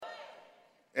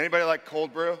Anybody like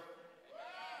cold brew?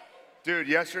 Dude,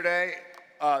 yesterday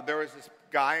there was this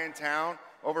guy in town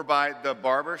over by the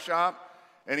barber shop,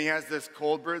 and he has this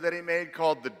cold brew that he made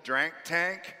called the Drank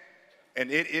Tank, and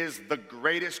it is the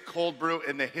greatest cold brew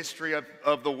in the history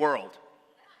of the world.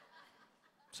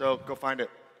 So go find it.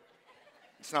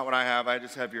 It's not what I have. I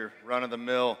just have your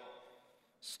run-of-the-mill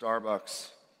Starbucks.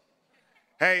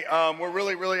 Hey, we're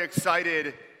really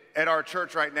excited at our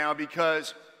church right now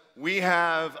because we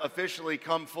have officially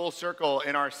come full circle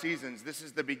in our seasons. This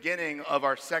is the beginning of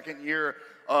our second year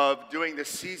of doing the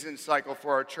season cycle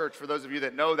for our church. For those of you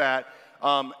that know that,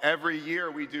 every year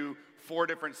we do 4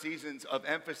 different seasons of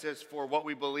emphasis for what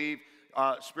we believe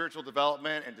spiritual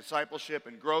development and discipleship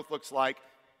and growth looks like.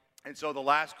 And so the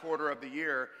last quarter of the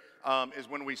year is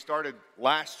when we started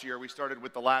last year. We started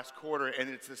with the last quarter, and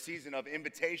it's the season of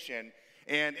invitation.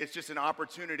 And it's just an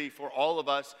opportunity for all of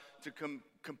us to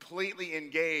completely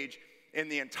engage in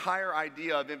the entire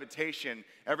idea of invitation.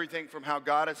 Everything from how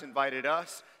God has invited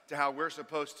us to how we're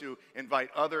supposed to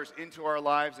invite others into our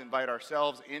lives, invite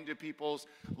ourselves into people's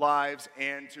lives,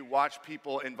 and to watch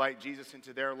people invite Jesus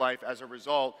into their life as a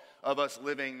result of us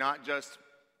living not just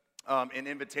an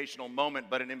invitational moment,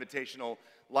 but an invitational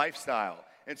lifestyle.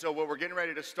 And so what we're getting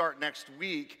ready to start next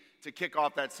week to kick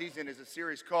off that season is a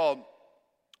series called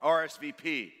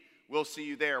RSVP. We'll see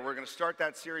you there. We're going to start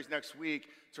that series next week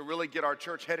to really get our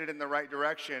church headed in the right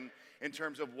direction in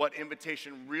terms of what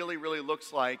invitation really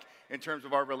looks like in terms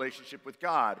of our relationship with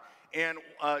God. And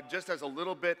just as a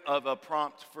little bit of a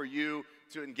prompt for you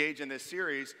to engage in this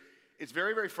series, it's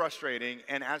very frustrating,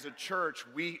 and as a church,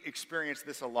 we experience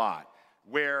this a lot,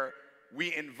 where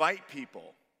we invite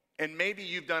people. And maybe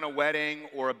you've done a wedding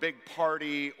or a big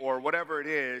party or whatever it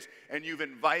is, and you've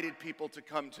invited people to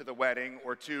come to the wedding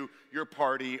or to your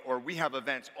party, or we have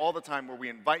events all the time where we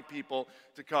invite people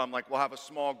to come. Like we'll have a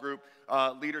small group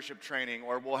leadership training,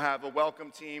 or we'll have a welcome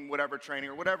team, whatever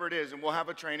training, or whatever it is, and we'll have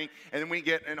a training, and then we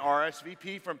get an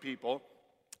RSVP from people.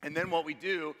 And then what we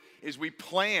do is we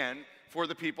plan for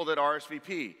the people that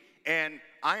RSVP. And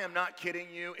I am not kidding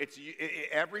you.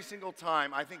 Every single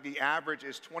time, I think the average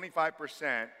is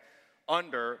 25%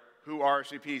 under who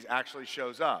RSVPs actually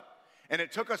shows up. And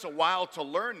it took us a while to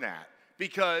learn that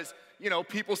because,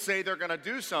 people say they're going to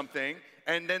do something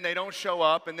and then they don't show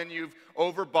up and then you've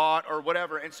overbought or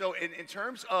whatever. And so in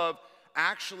terms of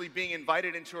actually being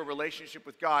invited into a relationship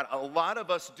with God, a lot of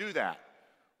us do that.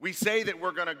 We say that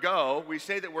we're going to go, we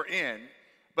say that we're in,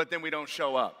 but then we don't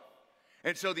show up.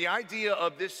 And so the idea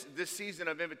of this season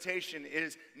of invitation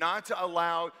is not to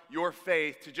allow your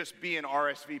faith to just be an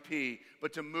RSVP,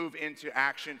 but to move into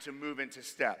action, to move into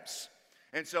steps.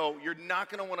 And so you're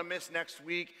not going to want to miss next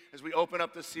week as we open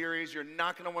up the series. You're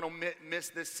not going to want to miss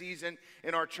this season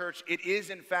in our church. It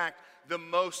is, in fact, the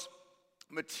most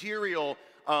material,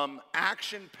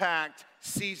 action-packed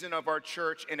season of our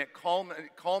church, and it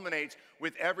culminates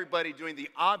with everybody doing the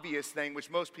obvious thing,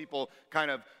 which most people kind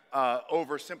of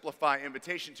oversimplify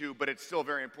invitation to, but it's still a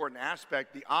very important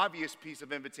aspect. The obvious piece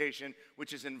of invitation,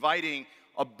 which is inviting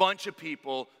a bunch of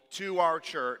people to our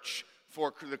church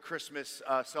for the Christmas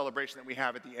celebration that we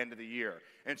have at the end of the year.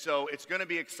 And so it's going to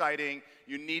be exciting.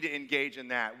 You need to engage in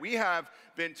that. We have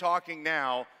been talking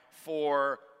now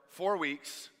for 4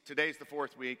 weeks, today's the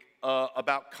 4th week,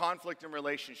 about conflict in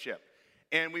relationship.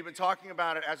 And we've been talking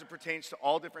about it as it pertains to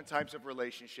all different types of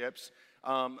relationships,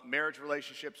 marriage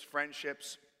relationships,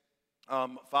 friendships,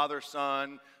 father,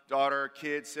 son, daughter,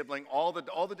 kid, sibling, all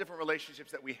the different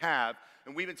relationships that we have,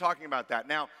 and we've been talking about that.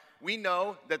 Now, we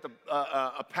know that the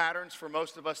patterns for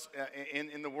most of us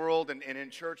in the world and in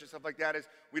church and stuff like that is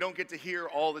we don't get to hear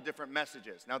all the different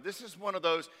messages. Now, this is one of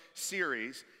those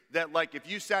series that, like, if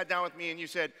you sat down with me and you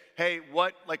said, hey,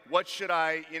 what should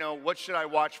I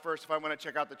watch first if I want to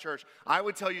check out the church? I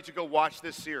would tell you to go watch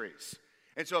this series.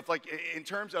 And so if, like, in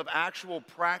terms of actual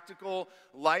practical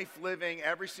life living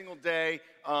every single day,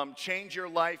 change your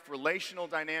life, relational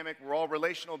dynamic, we're all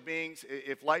relational beings.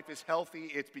 If life is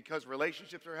healthy, it's because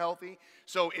relationships are healthy.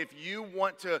 So if you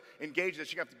want to engage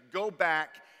this, you have to go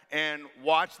back and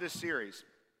watch this series.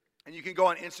 And you can go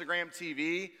on Instagram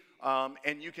TV,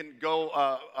 and you can go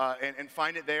and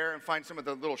find it there and find some of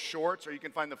the little shorts, or you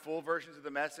can find the full versions of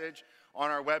the message on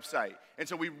our website. And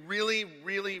so we really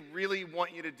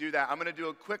want you to do that. I'm going to do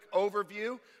a quick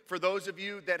overview for those of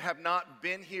you that have not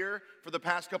been here for the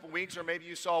past couple weeks, or maybe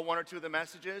you saw 1 or 2 of the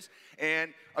messages.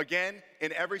 And again,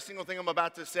 in every single thing I'm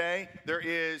about to say, there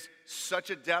is such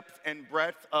a depth and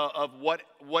breadth of what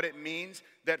it means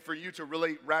that for you to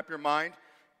really wrap your mind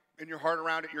and your heart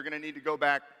around it, you're going to need to go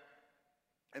back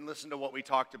and listen to what we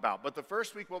talked about. But the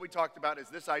first week, what we talked about is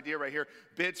this idea right here,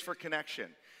 bids for connection.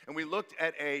 And we looked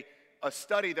at a a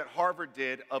study that Harvard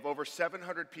did of over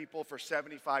 700 people for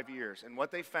 75 years. And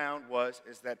what they found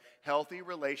is that healthy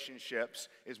relationships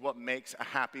is what makes a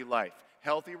happy life.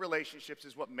 Healthy relationships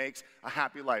is what makes a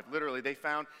happy life. Literally, they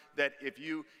found that if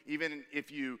you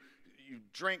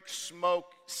drink,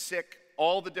 smoke, sick,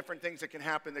 all the different things that can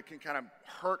happen that can kind of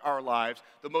hurt our lives,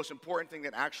 the most important thing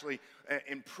that actually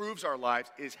improves our lives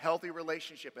is healthy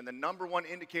relationship. And the number one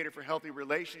indicator for healthy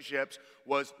relationships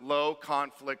was low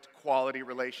conflict quality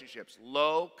relationships.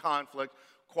 Low conflict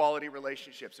quality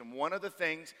relationships. And one of the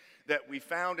things that we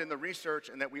found in the research,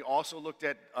 and that we also looked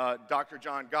at Dr.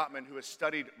 John Gottman, who has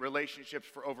studied relationships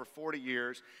for over 40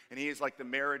 years, and he is like the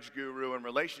marriage guru and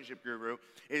relationship guru,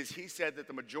 is he said that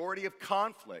the majority of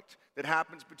conflict that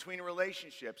happens between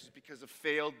relationships is because of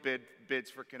failed bids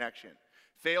for connection.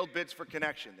 Failed bids for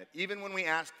connection. That even when we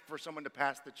ask for someone to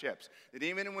pass the chips, that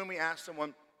even when we ask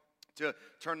someone to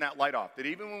turn that light off, that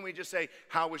even when we just say,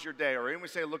 how was your day? Or when we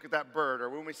say, look at that bird, or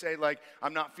when we say, like,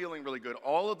 I'm not feeling really good,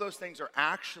 all of those things are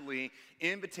actually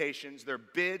invitations. They're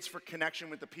bids for connection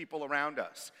with the people around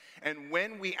us. And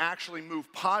when we actually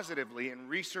move positively, and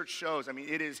research shows, I mean,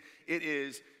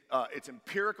 it's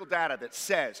empirical data that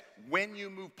says when you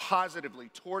move positively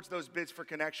towards those bids for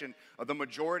connection, the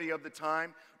majority of the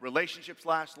time, relationships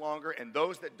last longer, and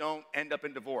those that don't end up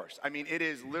in divorce. I mean, it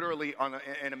is literally,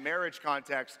 in a marriage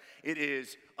context, it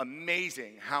is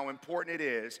amazing how important it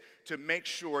is to make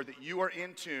sure that you are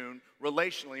in tune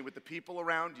relationally with the people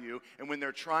around you, and when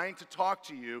they're trying to talk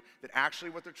to you, that actually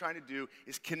what they're trying to do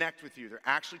is connect with you. They're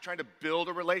actually trying to build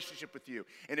a relationship with you.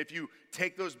 And if you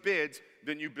take those bids,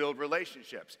 then you build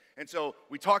relationships. And so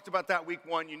we talked about that week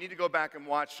one. You need to go back and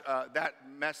watch that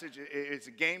message. It's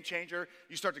a game changer.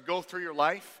 You start to go through your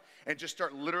life and just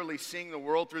start literally seeing the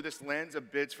world through this lens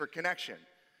of bids for connection.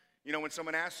 You know, when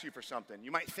someone asks you for something,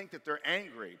 you might think that they're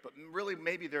angry, but really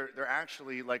maybe they're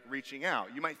actually like reaching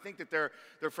out. You might think that they're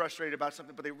frustrated about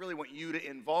something, but they really want you to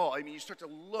involve. I mean, you start to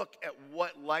look at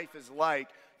what life is like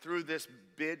through this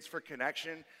bids for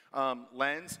connection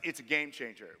lens. It's a game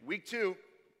changer. Week two,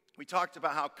 we talked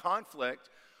about how conflict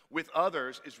with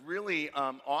others is really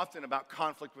often about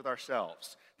conflict with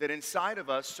ourselves. That inside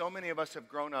of us, so many of us have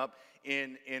grown up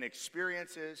in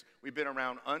experiences. We've been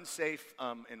around unsafe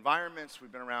environments.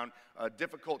 We've been around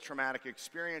difficult, traumatic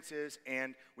experiences.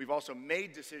 And we've also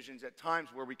made decisions at times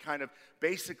where we kind of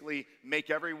basically make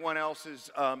everyone else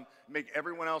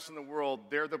in the world,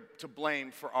 they're to blame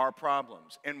for our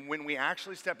problems. And when we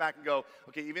actually step back and go,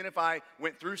 okay, even if I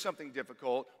went through something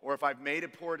difficult or if I've made a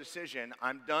poor decision,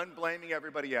 I'm done blaming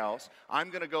everybody else.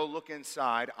 I'm going to go look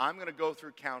inside. I'm going to go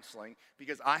through counseling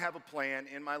because I have a plan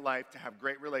in my life to have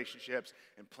great relationships,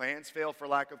 and plans fail for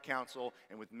lack of counsel.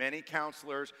 And with many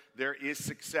counselors, there is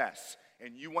success.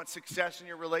 And you want success in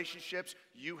your relationships,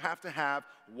 you have to have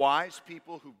wise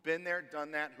people who've been there,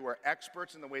 done that, who are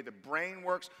experts in the way the brain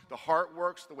works, the heart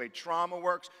works, the way trauma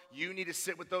works. You need to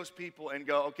sit with those people and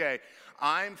go, okay,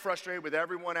 I'm frustrated with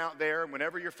everyone out there. And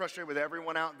whenever you're frustrated with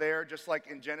everyone out there, just like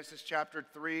in Genesis chapter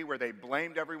 3, where they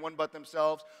blamed everyone but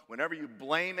themselves, whenever you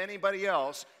blame anybody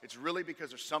else, it's really because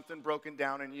there's something broken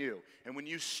down in you. And when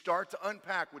you start to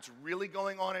unpack what's really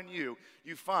going on in you,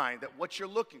 you find that what you're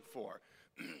looking for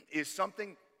is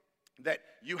something that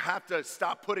you have to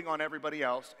stop putting on everybody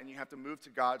else, and you have to move to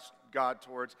God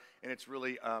towards, and it's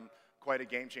really quite a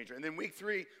game changer. And then week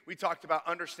three, we talked about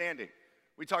understanding.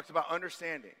 We talked about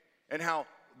understanding and how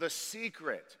the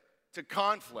secret to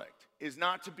conflict is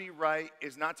not to be right,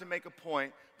 is not to make a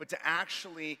point, but to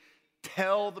actually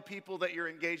tell the people that you're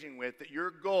engaging with that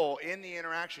your goal in the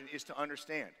interaction is to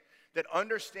understand. That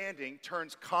understanding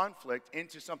turns conflict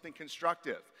into something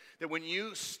constructive. That when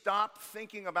you stop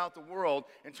thinking about the world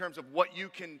in terms of what you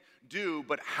can do,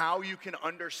 but how you can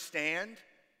understand,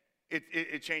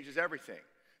 it changes everything.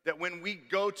 That when we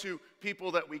go to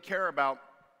people that we care about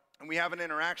and we have an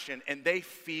interaction and they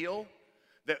feel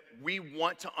that we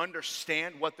want to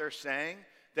understand what they're saying,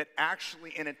 that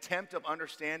actually an attempt of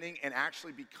understanding and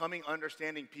actually becoming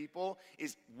understanding people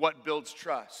is what builds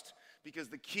trust. Because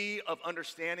the key of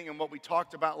understanding and what we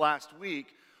talked about last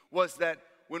week was that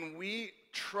when we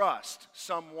trust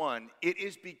someone, it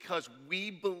is because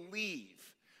we believe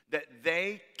that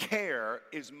they care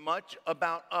as much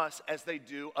about us as they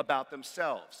do about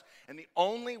themselves. And the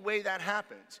only way that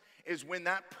happens is when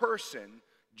that person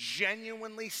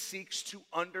genuinely seeks to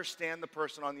understand the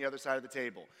person on the other side of the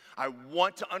table. I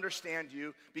want to understand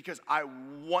you because I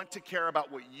want to care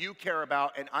about what you care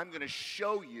about, and I'm going to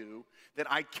show you that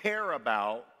I care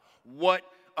about what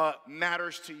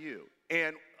matters to you.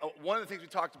 And one of the things we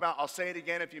talked about, I'll say it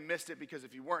again if you missed it, because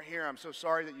if you weren't here, I'm so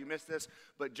sorry that you missed this,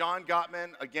 but John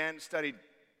Gottman, again, studied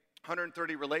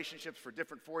 130 relationships for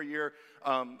different 4-year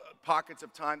pockets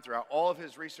of time throughout all of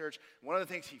his research. One of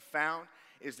the things he found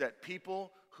is that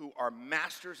people who are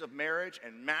masters of marriage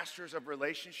and masters of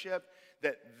relationship,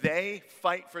 that they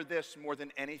fight for this more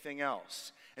than anything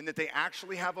else. And that they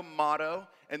actually have a motto,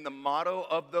 and the motto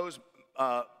of those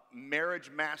marriage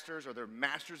masters or their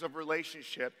masters of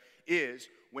relationship is,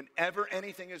 whenever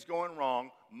anything is going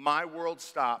wrong, my world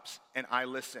stops and I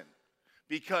listen.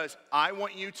 Because I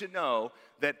want you to know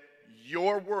that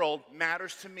your world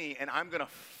matters to me, and I'm going to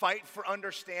fight for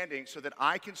understanding so that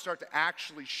I can start to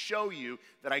actually show you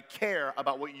that I care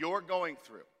about what you're going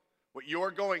through. What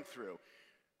you're going through.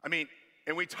 I mean,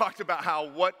 and we talked about how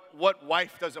what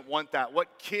wife doesn't want that?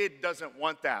 What kid doesn't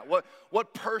want that?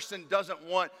 What person doesn't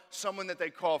want someone that they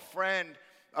call friend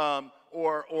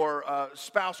or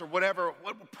spouse or whatever?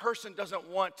 What person doesn't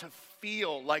want to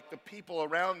feel like the people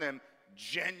around them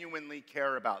genuinely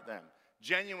care about them?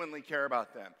 Genuinely care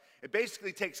about them. It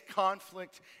basically takes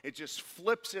conflict, it just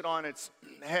flips it on its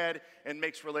head and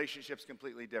makes relationships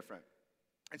completely different.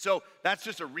 And so that's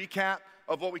just a recap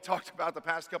of what we talked about the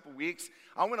past couple weeks.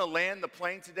 I want to land the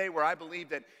plane today where I believe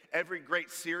that every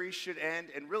great series should end,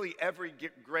 and really every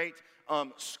great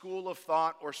school of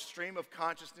thought or stream of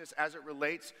consciousness as it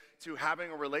relates to having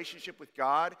a relationship with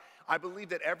God. I believe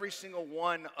that every single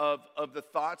one of the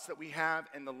thoughts that we have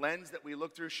and the lens that we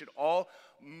look through should all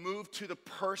move to the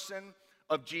person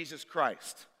of Jesus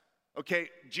Christ. Okay,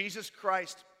 Jesus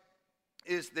Christ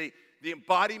is the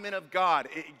embodiment of God.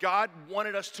 God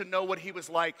wanted us to know what he was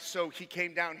like, so he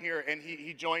came down here and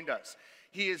he joined us.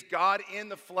 He is God in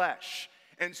the flesh.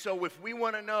 And so if we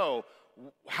want to know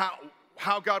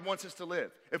how God wants us to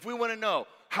live, if we want to know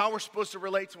how we're supposed to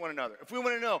relate to one another, if we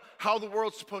want to know how the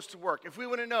world's supposed to work, if we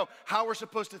want to know how we're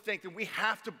supposed to think, then we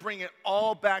have to bring it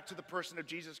all back to the person of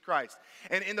Jesus Christ.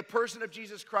 And in the person of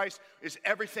Jesus Christ is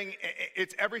everything.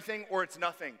 It's everything or it's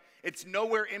nothing. It's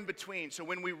nowhere in between. So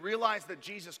when we realize that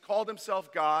Jesus called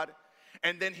himself God,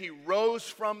 and then he rose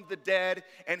from the dead,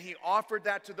 and he offered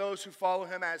that to those who follow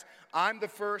him as, I'm the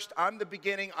first, I'm the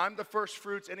beginning, I'm the first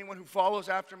fruits. Anyone who follows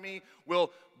after me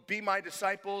will be my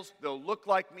disciples. They'll look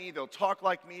like me, they'll talk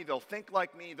like me, they'll think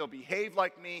like me, they'll behave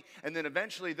like me, and then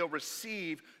eventually they'll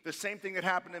receive the same thing that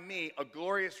happened to me, a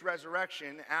glorious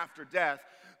resurrection after death.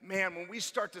 Man, when we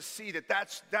start to see that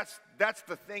that's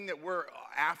the thing that we're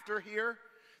after here,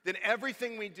 then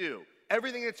everything we do,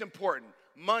 everything that's important,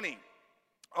 money,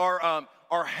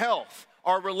 our health,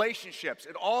 our relationships,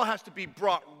 it all has to be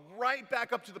brought right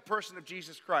back up to the person of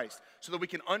Jesus Christ so that we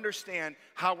can understand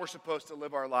how we're supposed to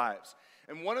live our lives.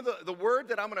 And one of the word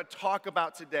that I'm going to talk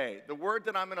about today, the word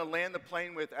that I'm going to land the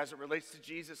plane with as it relates to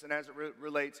Jesus and as it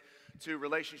relates to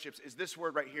relationships is this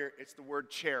word right here. It's the word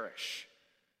cherish.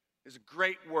 It's a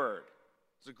great word.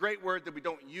 It's a great word that we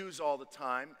don't use all the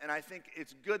time, and I think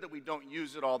it's good that we don't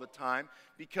use it all the time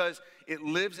because it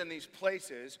lives in these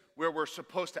places where we're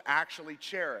supposed to actually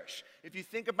cherish. If you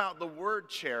think about the word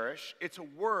cherish, it's a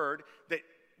word that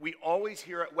we always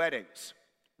hear at weddings,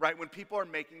 right? When people are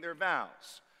making their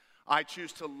vows. I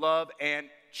choose to love and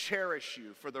cherish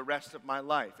you for the rest of my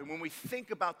life. And when we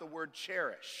think about the word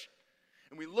cherish,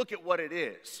 and we look at what it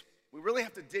is, we really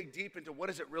have to dig deep into what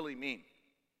does it really mean.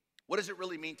 What does it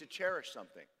really mean to cherish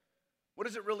something? What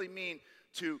does it really mean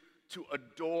to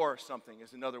adore something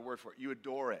is another word for it. You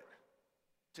adore it.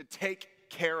 To take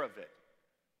care of it.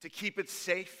 To keep it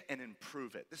safe and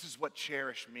improve it. This is what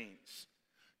cherish means.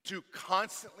 To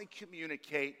constantly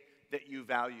communicate that you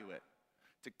value it.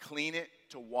 To clean it,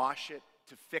 to wash it,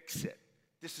 to fix it.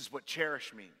 This is what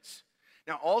cherish means.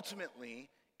 Now, ultimately,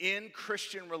 in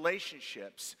Christian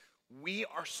relationships, we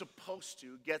are supposed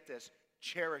to, get this,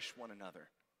 cherish one another.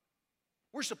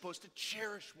 We're supposed to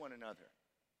cherish one another.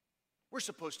 We're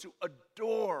supposed to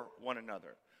adore one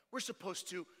another. We're supposed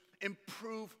to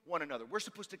improve one another. We're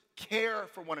supposed to care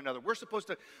for one another. We're supposed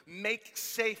to make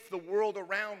safe the world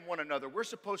around one another. We're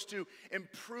supposed to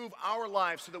improve our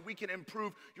lives so that we can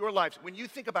improve your lives. When you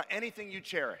think about anything you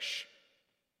cherish,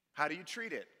 how do you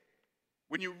treat it?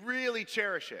 When you really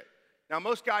cherish it. Now,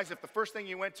 most guys, if the first thing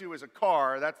you went to is a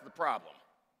car, that's the problem.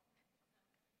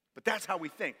 But that's how we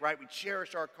think, right? We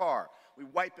cherish our car. We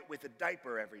wipe it with a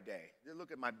diaper every day.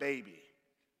 Look at my baby.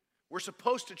 We're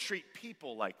supposed to treat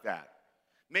people like that.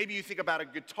 Maybe you think about a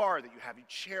guitar that you have. You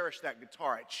cherish that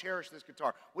guitar. I cherish this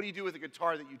guitar. What do you do with a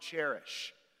guitar that you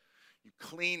cherish? You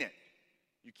clean it.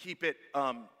 You keep it,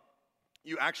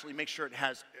 you actually make sure it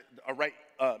has a right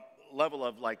level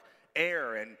of like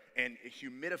air and a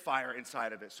humidifier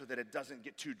inside of it so that it doesn't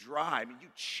get too dry. I mean, you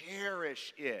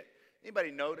cherish it.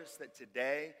 Anybody notice that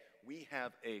today we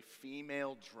have a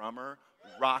female drummer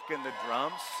rocking the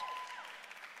drums?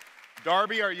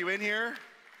 Darby, are you in here?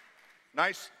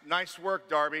 Nice work,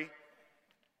 Darby.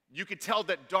 You could tell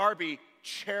that Darby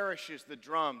cherishes the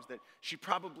drums, that she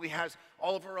probably has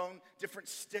all of her own different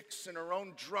sticks and her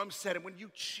own drum set. And when you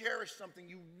cherish something,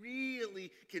 you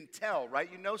really can tell, right?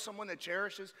 You know someone that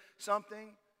cherishes something?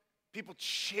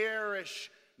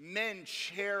 Men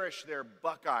cherish their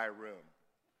Buckeye room.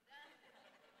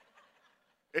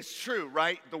 It's true,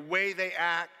 right? The way they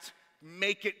act,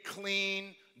 make it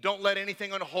clean. Don't let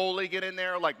anything unholy get in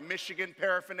there, like Michigan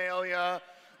paraphernalia.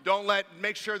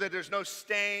 Make sure that there's no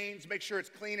stains. Make sure it's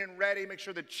clean and ready. Make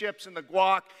sure the chips and the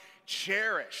guac.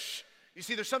 Cherish. You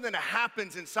see, there's something that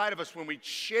happens inside of us when we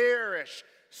cherish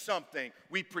something.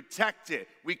 We protect it.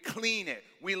 We clean it.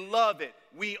 We love it.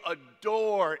 We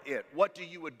adore it. What do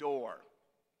you adore?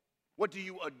 What do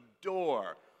you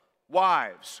adore?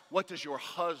 Wives, what does your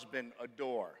husband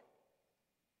adore?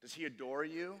 Does he adore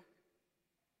you?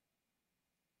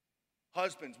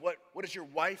 Husbands, what does your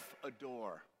wife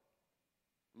adore?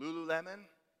 Lululemon?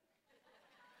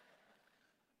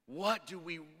 What do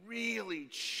we really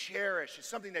cherish? It's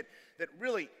something that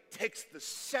really takes the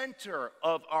center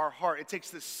of our heart. It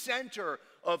takes the center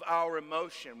of our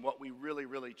emotion, what we really,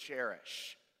 really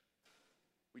cherish.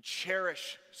 We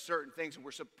cherish certain things, and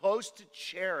we're supposed to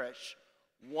cherish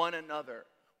one another.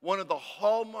 One of the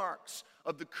hallmarks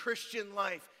of the Christian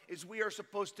life is we are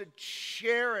supposed to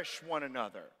cherish one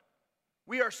another.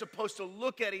 We are supposed to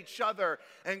look at each other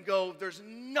and go, there's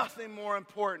nothing more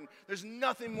important, there's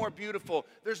nothing more beautiful,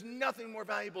 there's nothing more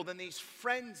valuable than these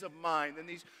friends of mine, than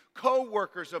these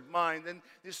co-workers of mine, than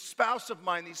this spouse of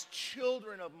mine, these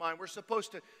children of mine. We're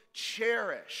supposed to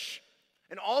cherish.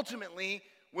 And ultimately,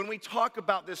 when we talk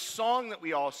about this song that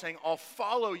we all sing, I'll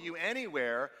follow you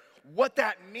anywhere, what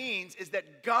that means is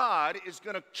that God is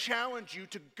going to challenge you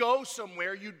to go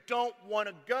somewhere you don't want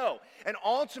to go. And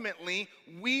ultimately,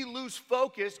 we lose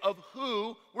focus of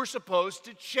who we're supposed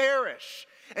to cherish.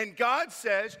 And God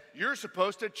says, you're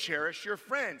supposed to cherish your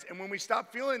friends. And when we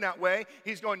stop feeling that way,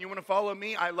 he's going, you want to follow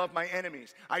me? I love my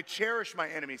enemies. I cherish my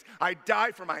enemies. I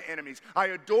die for my enemies. I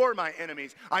adore my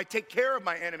enemies. I take care of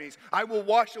my enemies. I will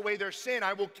wash away their sin.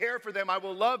 I will care for them. I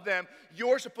will love them.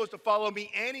 You're supposed to follow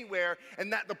me anywhere.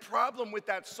 And that the problem with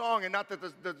that song, and not that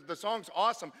the song's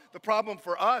awesome, the problem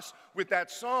for us with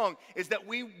that song is that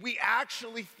we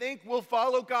actually think we'll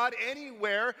follow God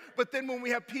anywhere, but then when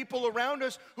we have people around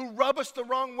us who rub us the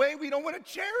wrong way, we don't want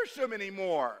to cherish them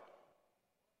anymore.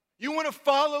 You want to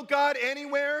follow God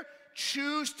anywhere?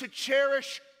 Choose to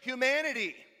cherish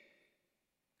humanity.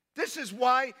 This is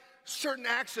why certain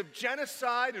acts of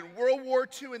genocide and World War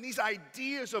II and these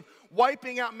ideas of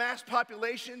wiping out mass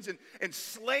populations and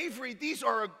slavery, these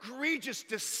are egregious,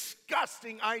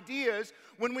 disgusting ideas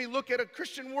when we look at a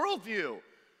Christian worldview.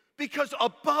 Because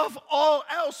above all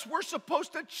else, we're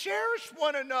supposed to cherish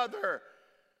one another.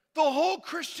 The whole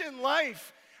Christian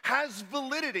life has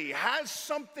validity, has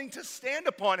something to stand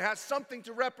upon, has something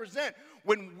to represent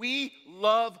when we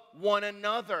love one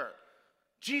another.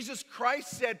 Jesus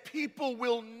Christ said, people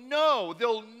will know,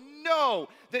 they'll know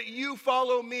that you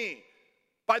follow me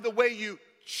by the way you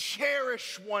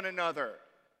cherish one another.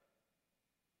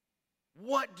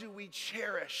 What do we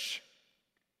cherish?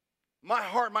 My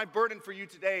heart, my burden for you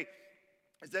today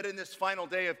is that in this final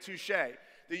day of Touché,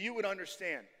 that you would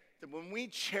understand that when we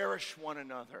cherish one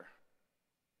another,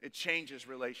 it changes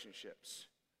relationships.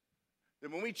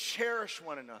 That when we cherish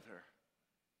one another,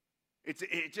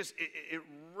 it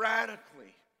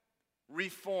radically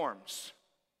reforms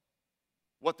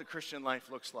what the Christian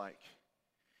life looks like.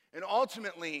 And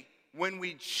ultimately, when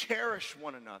we cherish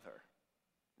one another,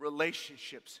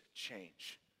 relationships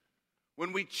change.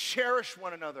 When we cherish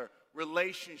one another,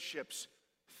 relationships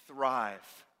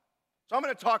thrive. So I'm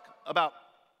going to talk about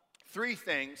 3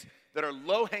 things that are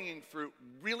low-hanging fruit,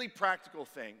 really practical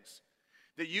things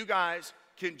that you guys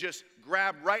can just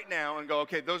grab right now and go,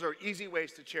 okay, those are easy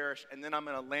ways to cherish, and then I'm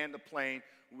going to land the plane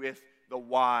with the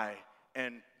why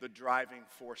and the driving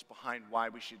force behind why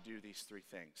we should do these 3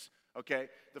 things. Okay?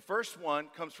 The first one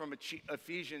comes from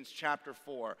Ephesians chapter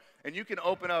 4. And you can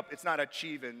open up, it's not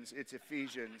Achievins, it's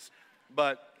Ephesians.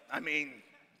 But, I mean,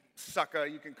 sucker,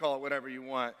 you can call it whatever you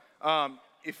want.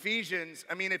 Ephesians,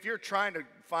 I mean, if you're trying to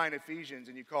find Ephesians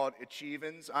and you call it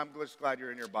Achievins, I'm just glad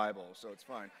you're in your Bible, so it's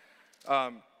fine.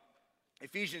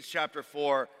 Ephesians chapter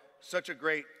 4, such a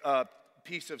great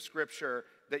piece of scripture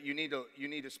that you need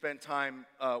to spend time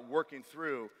working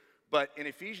through. But in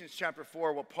Ephesians chapter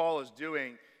 4, what Paul is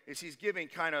doing is he's giving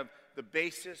kind of the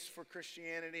basis for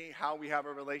Christianity, how we have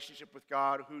a relationship with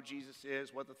God, who Jesus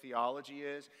is, what the theology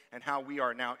is, and how we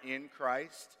are now in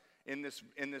Christ. In this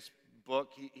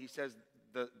book, he says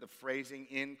the phrasing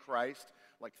in Christ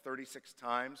like 36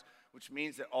 times, which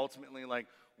means that ultimately, like,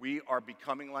 we are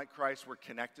becoming like Christ. We're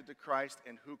connected to Christ,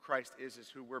 and who Christ is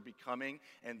who we're becoming.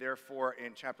 And therefore,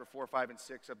 in chapter 4, 5, and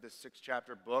 6 of this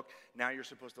 6-chapter book, now you're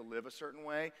supposed to live a certain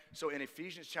way. So in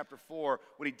Ephesians chapter 4,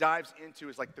 what he dives into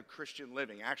is like the Christian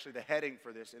living. Actually, the heading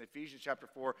for this in Ephesians chapter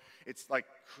 4, it's like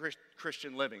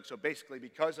Christian living. So basically,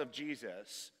 because of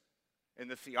Jesus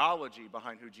and the theology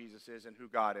behind who Jesus is and who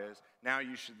God is, now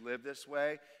you should live this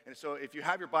way. And so if you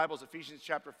have your Bibles, Ephesians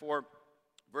chapter 4,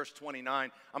 verse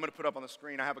 29, I'm going to put up on the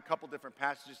screen. I have a couple different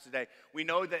passages today. We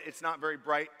know that it's not very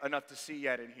bright enough to see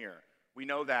yet in here. We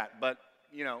know that, but,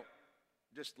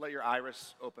 just let your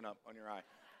iris open up on your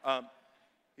eye.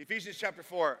 Ephesians chapter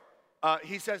 4,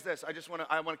 he says this.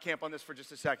 I want to camp on this for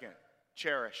just a second.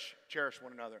 Cherish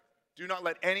one another. Do not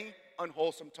let any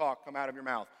unwholesome talk come out of your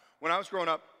mouth. When I was growing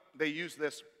up, they used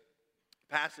this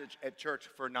passage at church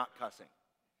for not cussing.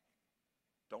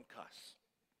 Don't cuss.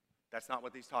 That's not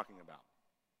what he's talking about.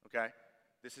 Okay?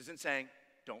 This isn't saying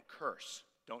don't curse.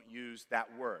 Don't use that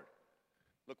word.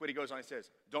 Look what he goes on. He says,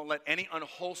 don't let any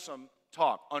unwholesome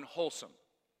talk,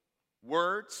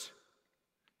 words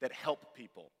that help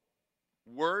people.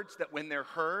 Words that when they're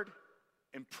heard,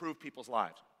 improve people's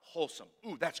lives. Wholesome.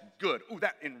 Ooh, that's good. Ooh,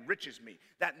 that enriches me.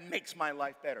 That makes my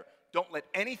life better. Don't let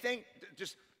anything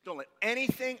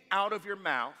out of your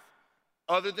mouth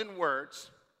other than words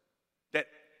that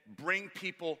bring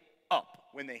people up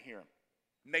when they hear them.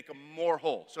 Make them more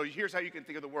whole. So here's how you can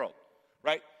think of the world,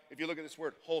 right? If you look at this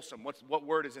word, wholesome, what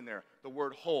word is in there? The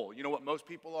word whole. You know what most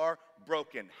people are?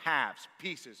 Broken, halves,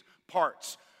 pieces,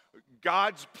 parts.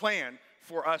 God's plan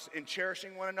for us in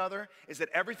cherishing one another is that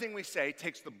everything we say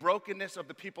takes the brokenness of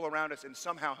the people around us and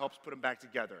somehow helps put them back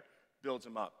together, builds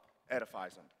them up,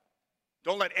 edifies them.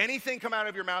 Don't let anything come out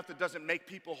of your mouth that doesn't make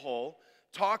people whole.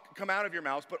 Talk come out of your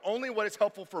mouths, but only what is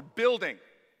helpful for building.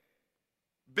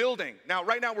 Building. Now,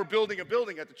 right now, we're building a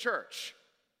building at the church.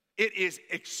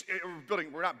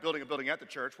 We're not building a building at the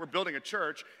church. We're building a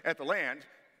church at the land.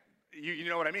 You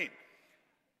know what I mean.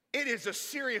 It is a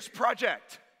serious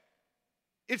project.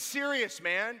 It's serious,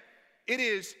 man. It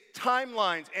is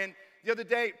timelines. And the other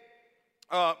day,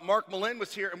 Mark Malin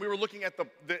was here, and we were looking at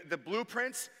the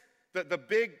blueprints, the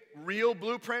big, real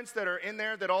blueprints that are in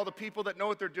there that all the people that know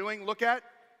what they're doing look at.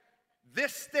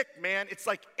 This thick, man, it's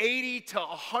like 80 to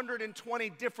 120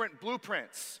 different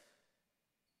blueprints.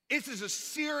 This is a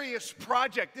serious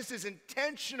project. This is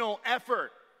intentional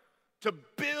effort to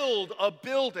build a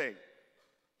building.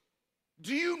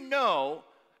 Do you know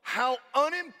how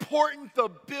unimportant the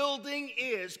building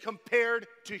is compared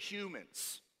to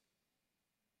humans?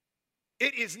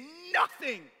 It is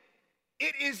nothing.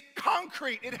 It is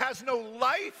concrete. It has no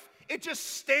life. It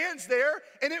just stands there,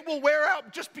 and it will wear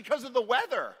out just because of the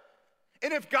weather.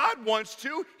 And if God wants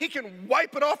to, he can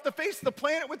wipe it off the face of the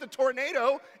planet with a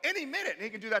tornado any minute. And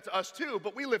he can do that to us too,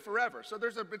 but we live forever. So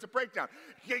it's a breakdown.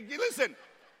 Listen,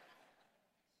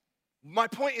 my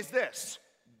point is this.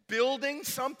 Building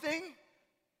something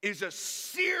is a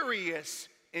serious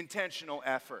intentional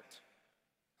effort.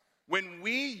 When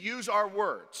we use our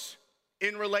words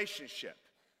in relationship,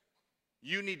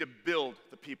 you need to build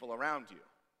the people around you.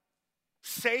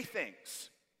 Say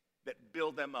things that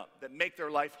build them up, that make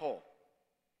their life whole.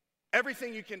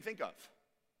 Everything you can think of.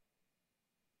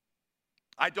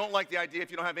 I don't like the idea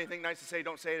if you don't have anything nice to say,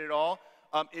 don't say it at all.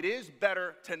 It is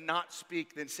better to not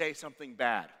speak than say something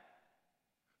bad.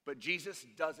 But Jesus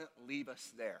doesn't leave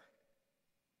us there.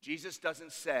 Jesus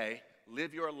doesn't say,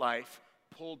 live your life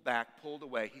pulled back, pulled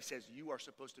away. He says you are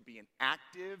supposed to be an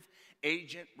active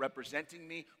agent representing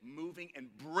me, moving and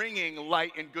bringing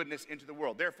light and goodness into the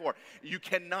world. Therefore, you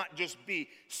cannot just be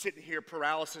sitting here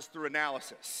paralysis through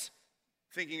analysis,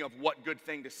 thinking of what good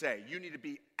thing to say. You need to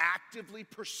be actively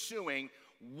pursuing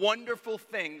wonderful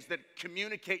things that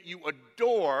communicate you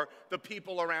adore the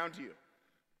people around you.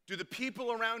 Do the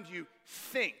people around you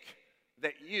think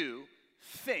that you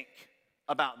think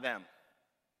about them?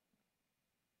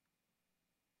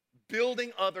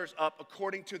 Building others up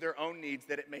according to their own needs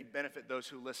that it may benefit those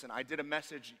who listen. I did a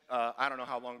message, I don't know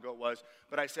how long ago it was,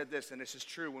 but I said this, and this is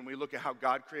true. When we look at how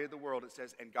God created the world, it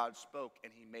says, and God spoke,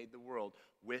 and he made the world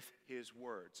with his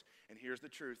words. And here's the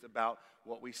truth about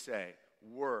what we say.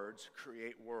 Words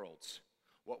create worlds.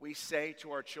 What we say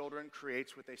to our children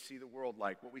creates what they see the world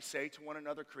like. What we say to one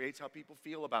another creates how people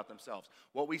feel about themselves.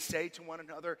 What we say to one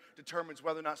another determines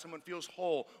whether or not someone feels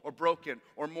whole or broken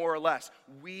or more or less.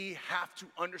 We have to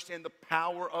understand the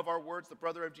power of our words. The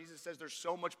brother of Jesus says there's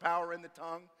so much power in the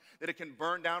tongue that it can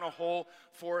burn down a whole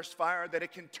forest fire, that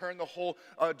it can turn the whole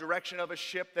direction of a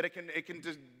ship, that it can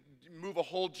just move a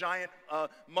whole giant,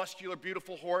 muscular,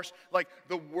 beautiful horse. Like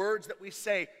the words that we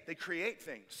say, they create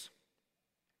things.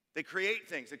 They create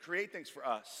things. They create things for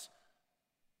us.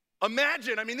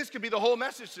 Imagine, this could be the whole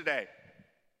message today.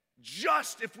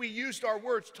 Just if we used our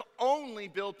words to only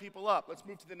build people up. Let's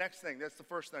move to the next thing. That's the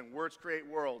first thing. Words create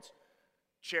worlds.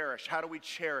 Cherish. How do we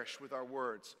cherish with our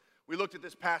words? We looked at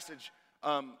this passage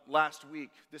last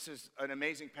week. This is an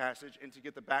amazing passage, and to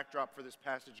get the backdrop for this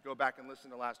passage, go back and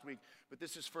listen to last week. But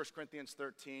this is 1 Corinthians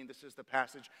 13. This is the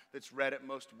passage that's read at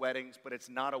most weddings, but it's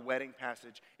not a wedding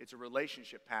passage. It's a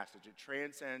relationship passage. It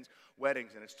transcends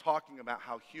weddings, and it's talking about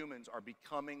how humans are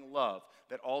becoming love,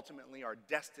 that ultimately our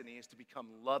destiny is to become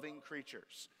loving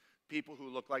creatures, people who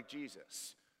look like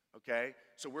Jesus. Okay?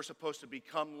 So we're supposed to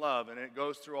become love, and it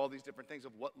goes through all these different things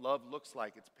of what love looks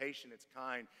like. It's patient, it's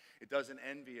kind, it doesn't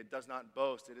envy, it does not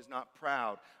boast, it is not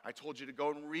proud. I told you to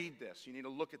go and read this. You need to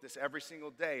look at this every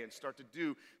single day and start to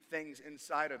do things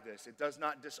inside of this. It does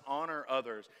not dishonor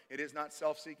others. It is not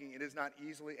self-seeking. It is not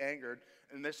easily angered.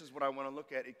 And this is what I want to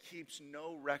look at. It keeps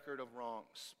no record of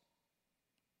wrongs.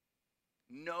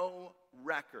 No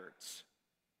records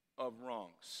of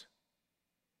wrongs.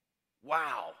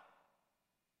 Wow.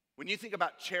 When you think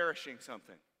about cherishing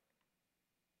something,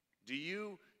 do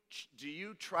you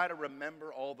try to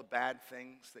remember all the bad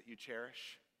things that you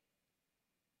cherish?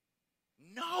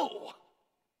 No.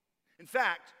 In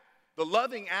fact, the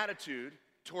loving attitude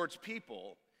towards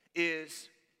people is,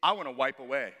 I want to wipe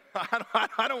away.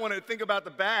 I don't want to think about the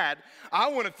bad. I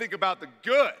want to think about the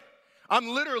good. I'm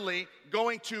literally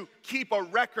going to keep a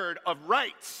record of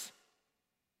rights.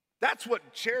 That's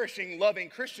what cherishing, loving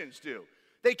Christians do.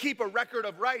 They keep a record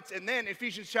of rights, and then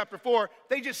Ephesians chapter 4,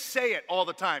 they just say it all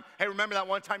the time. Hey, remember that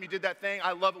one time you did that thing?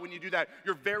 I love it when you do that.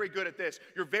 You're very good at this.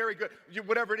 You're very good.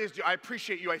 Whatever it is, I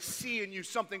appreciate you. I see in you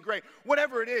something great.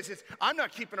 Whatever it is, I'm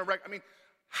not keeping a record.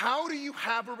 How do you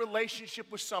have a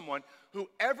relationship with someone who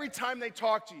every time they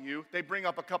talk to you, they bring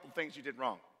up a couple things you did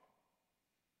wrong?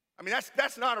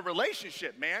 That's not a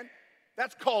relationship, man.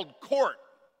 That's called court.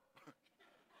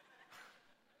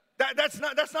 That's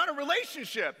not a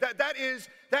relationship. That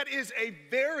is a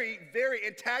very, very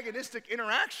antagonistic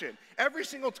interaction. Every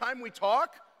single time we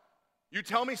talk, you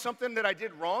tell me something that I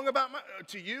did wrong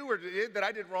to you or that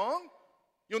I did wrong.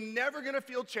 You're never going to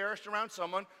feel cherished around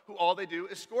someone who all they do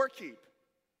is scorekeep.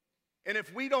 And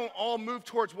if we don't all move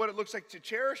towards what it looks like to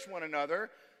cherish one another,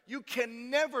 you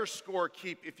can never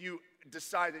scorekeep if you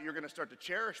decide that you're going to start to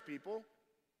cherish people,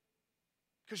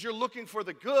 because you're looking for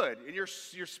the good and you're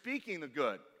speaking the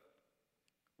good.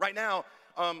 Right now,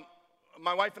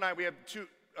 my wife and I, we have two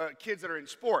kids that are in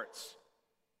sports.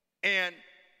 And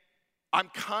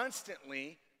I'm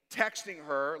constantly texting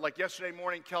her, like yesterday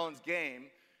morning, Kellen's game,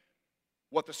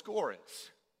 what the score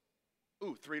is.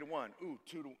 Ooh, 3-1. Ooh,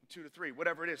 2-3.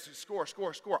 Whatever it is, score.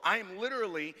 I am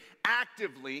literally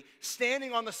actively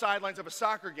standing on the sidelines of a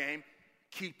soccer game,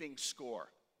 keeping score.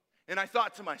 And I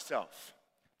thought to myself,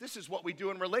 this is what we do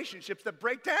in relationships that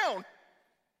break down.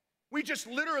 We just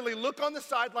literally look on the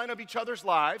sideline of each other's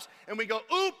lives and we go,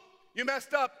 oop, you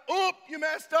messed up. Oop, you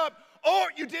messed up. Oh,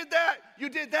 you did that. You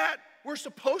did that. We're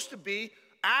supposed to be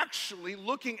actually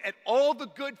looking at all the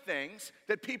good things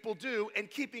that people do and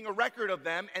keeping a record of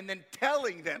them and then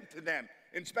telling them to them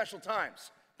in special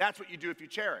times. That's what you do if you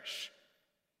cherish.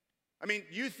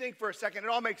 You think for a second, it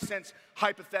all makes sense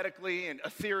hypothetically and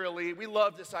ethereally. We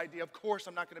love this idea. Of course,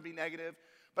 I'm not going to be negative.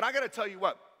 But I got to tell you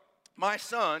what. My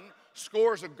son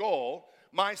scores a goal.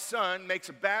 My son makes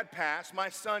a bad pass. My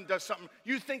son does something.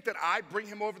 You think that I bring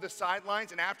him over the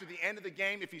sidelines and after the end of the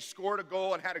game, if he scored a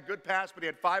goal and had a good pass, but he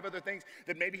had 5 other things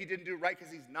that maybe he didn't do right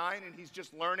because he's 9 and he's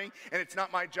just learning, and it's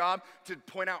not my job to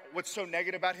point out what's so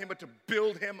negative about him, but to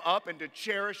build him up and to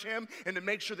cherish him and to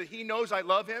make sure that he knows I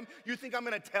love him? You think I'm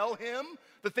going to tell him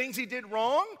the things he did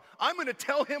wrong? I'm going to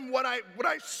tell him what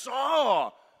I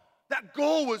saw. That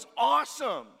goal was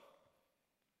awesome.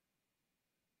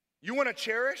 You want to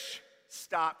cherish?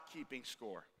 Stop keeping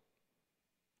score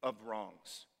of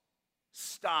wrongs.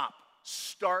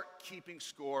 Start keeping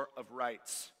score of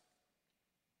rights.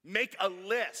 Make a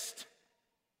list.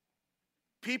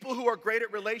 People who are great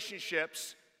at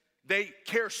relationships, they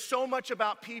care so much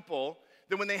about people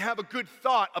that when they have a good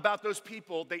thought about those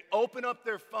people, they open up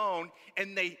their phone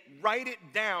and they write it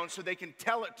down so they can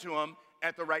tell it to them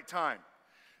at the right time.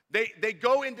 They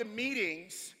go into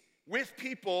meetings with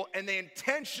people and they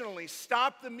intentionally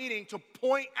stop the meeting to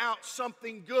point out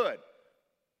something good.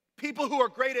 People who are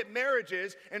great at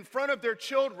marriages in front of their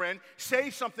children say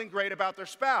something great about their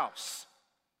spouse.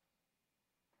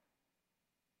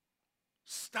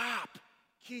 Stop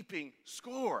keeping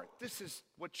score. This is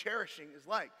what cherishing is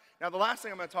like. Now, the last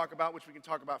thing I'm going to talk about, which we can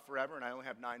talk about forever, and I only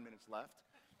have 9 minutes left,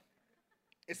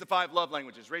 It's the 5 love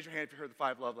languages. Raise your hand if you heard the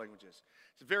 5 love languages.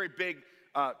 It's a very big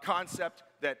concept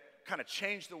that kind of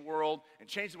changed the world and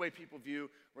changed the way people view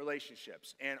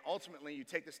relationships. And ultimately, you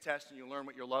take this test and you learn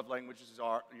what your love languages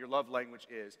are, your love language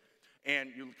is,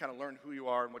 and you kind of learn who you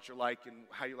are and what you're like and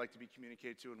how you like to be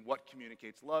communicated to and what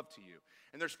communicates love to you.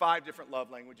 And there's 5 different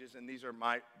love languages, and these are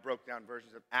my broke down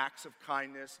versions of acts of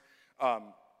kindness,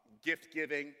 gift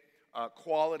giving,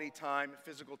 quality time,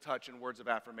 physical touch, and words of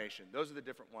affirmation. Those are the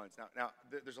different ones. Now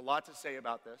there's a lot to say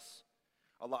about this,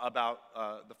 about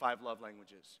the 5 love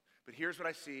languages. But here's what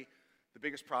I see the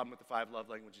biggest problem with the 5 love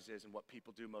languages is and what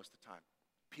people do most of the time.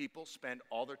 People spend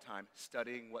all their time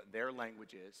studying what their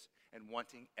language is and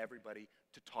wanting everybody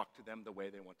to talk to them the way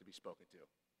they want to be spoken to.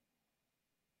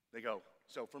 They go,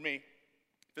 so for me,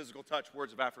 physical touch,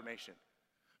 words of affirmation.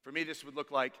 For me, this would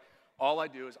look like all I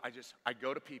do is I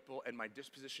go to people, and my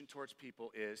disposition towards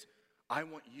people is, I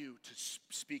want you to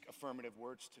speak affirmative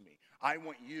words to me. I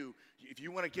want you, if you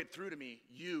want to get through to me,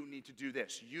 you need to do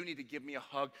this. You need to give me a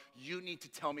hug. You need to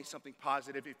tell me something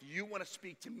positive. If you want to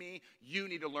speak to me, you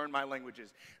need to learn my language.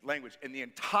 And the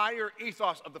entire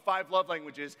ethos of the 5 love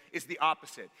languages is the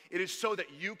opposite. It is so that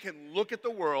you can look at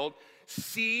the world,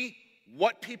 see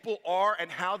what people are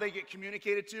and how they get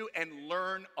communicated to, and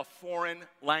learn a foreign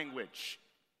language.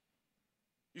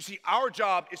 You see, our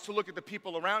job is to look at the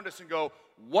people around us and go,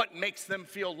 what makes them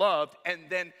feel loved, and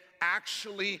then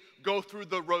actually go through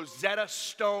the Rosetta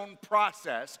Stone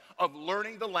process of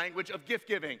learning the language of gift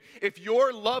giving. If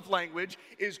your love language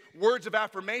is words of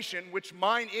affirmation, which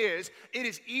mine is, it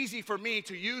is easy for me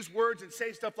to use words and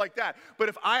say stuff like that. But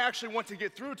if I actually want to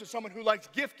get through to someone who likes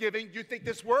gift giving, do you think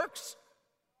this works?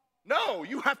 No,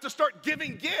 you have to start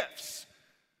giving gifts.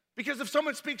 Because if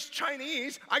someone speaks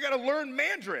Chinese, I got to learn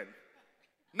Mandarin.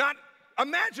 Not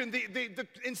imagine the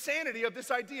insanity of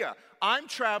this idea. I'm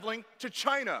traveling to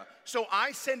China, so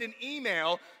I send an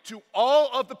email to all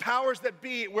of the powers that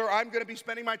be where I'm going to be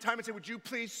spending my time and say, would you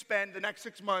please spend the next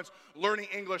 6 months learning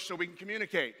English so we can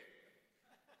communicate?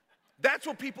 That's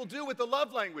what people do with the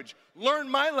love language. Learn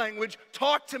my language,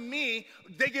 talk to me.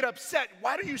 They get upset.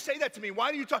 Why do you say that to me? Why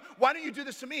do you do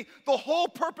this to me? The whole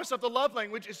purpose of the love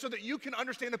language is so that you can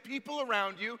understand the people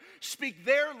around you, speak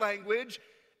their language,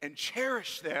 and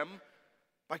cherish them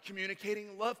by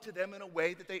communicating love to them in a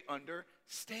way that they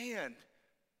understand.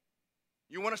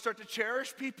 You want to start to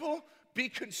cherish people? Be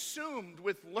consumed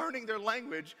with learning their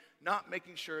language, not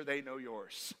making sure they know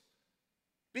yours.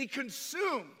 Be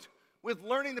consumed with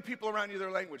learning the people around you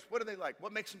their language. What do they like?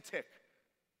 What makes them tick?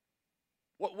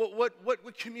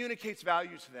 What communicates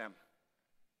value to them?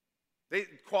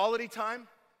 Quality time?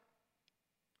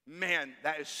 Man,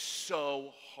 that is so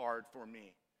hard for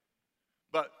me.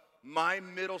 But my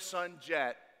middle son,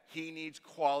 Jet, he needs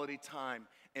quality time.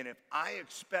 And if I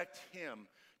expect him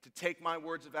to take my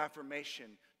words of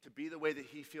affirmation to be the way that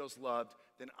he feels loved,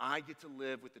 then I get to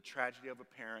live with the tragedy of a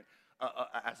parent,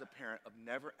 as a parent, of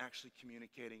never actually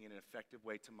communicating in an effective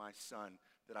way to my son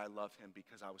that I love him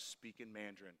because I was speaking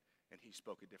Mandarin and he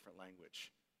spoke a different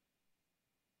language.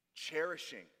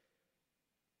 Cherishing,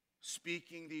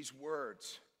 speaking these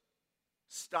words,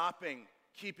 stopping,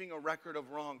 keeping a record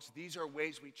of wrongs. These are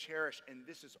ways we cherish, and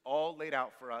this is all laid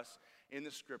out for us in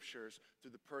the scriptures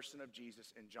through the person of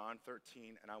Jesus in John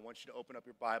 13. And I want you to open up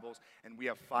your Bibles, and we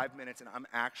have 5 minutes, and I'm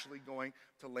actually going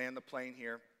to land the plane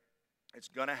here. It's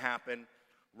going to happen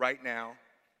right now.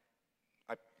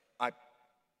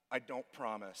 I don't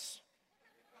promise,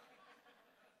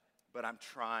 but I'm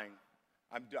trying.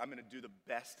 I'm going to do the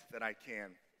best that I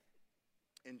can.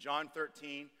 In John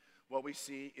 13, what we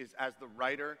see is as the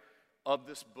writer of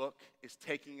this book is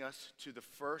taking us to the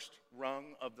first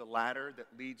rung of the ladder that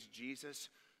leads Jesus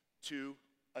to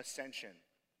ascension,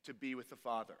 to be with the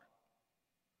Father.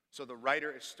 So the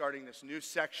writer is starting this new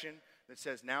section that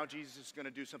says now Jesus is going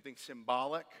to do something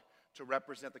symbolic to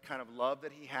represent the kind of love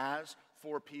that he has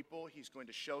for people. He's going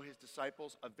to show his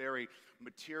disciples a very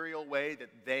material way that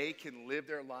they can live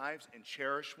their lives and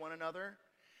cherish one another.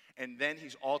 And then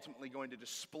he's ultimately going to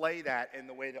display that in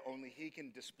the way that only he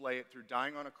can display it through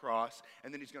dying on a cross.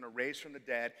 And then he's going to raise from the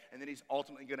dead. And then he's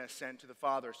ultimately going to ascend to the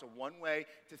Father. So one way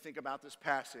to think about this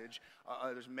passage,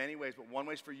 there's many ways, but one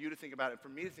way for you to think about it, and for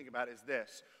me to think about it, is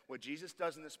this. What Jesus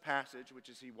does in this passage, which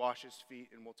is he washes feet,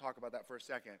 and we'll talk about that for a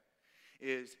second,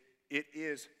 is it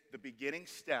is the beginning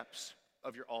steps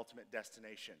of your ultimate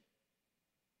destination.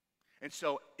 And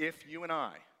so if you and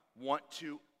I want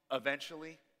to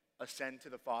eventually ascend to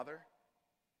the Father,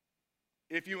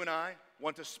 if you and I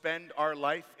want to spend our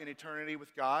life in eternity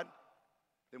with God,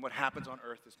 then what happens on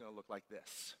earth is going to look like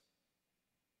this.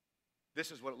 This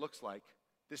is what it looks like.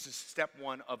 This is step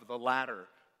one of the ladder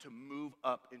to move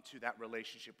up into that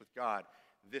relationship with God.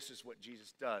 this is what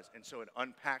Jesus does. And so it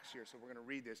unpacks here. So we're going to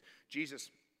read this. Jesus,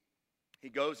 he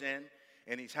goes in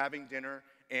and he's having dinner,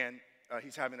 and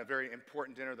he's having a very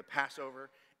important dinner, the Passover,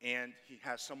 and he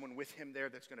has someone with him there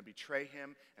that's going to betray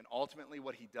him. And ultimately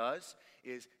what he does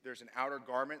is there's an outer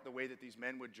garment, the way that these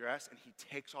men would dress, and he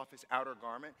takes off his outer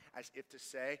garment as if to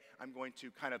say, I'm going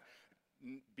to kind of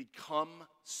become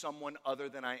someone other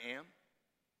than I am.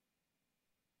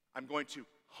 I'm going to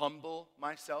humble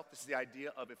myself. This is the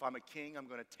idea of if I'm a king, I'm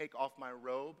going to take off my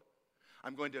robe.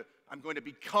 I'm going to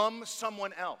become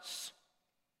someone else.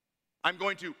 I'm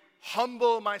going to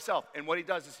humble myself. And what he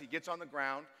does is he gets on the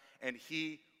ground and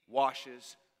he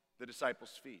washes the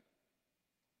disciples' feet.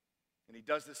 And he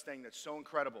does this thing that's so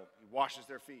incredible. He washes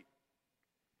their feet.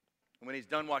 And when he's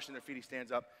done washing their feet, he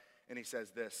stands up and he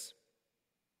says this.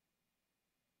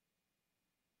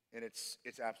 And it's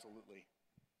absolutely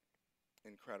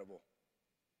incredible.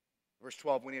 Verse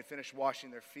 12, when he had finished washing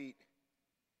their feet,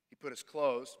 he put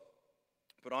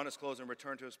on his clothes and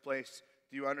returned to his place.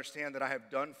 Do you understand that I have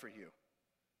done for you?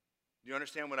 Do you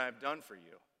understand what I have done for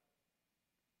you?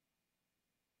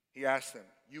 He asked them,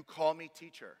 you call me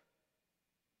teacher.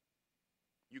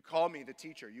 You call me the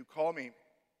teacher. You call me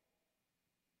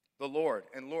the Lord,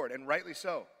 and rightly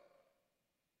so.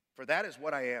 For that is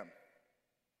what I am.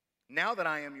 Now that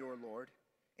I am your Lord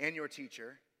and your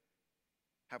teacher,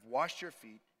 have washed your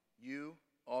feet, you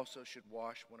also should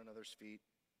wash one another's feet.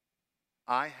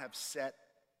 I have set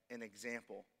an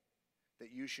example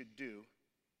that you should do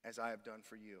as I have done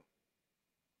for you.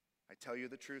 I tell you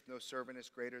the truth, no servant is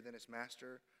greater than his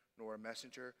master, nor a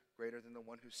messenger greater than the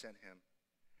one who sent him.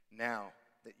 Now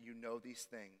that you know these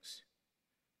things,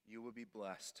 you will be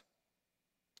blessed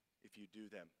if you do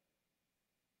them.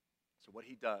 So what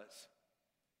he does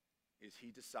is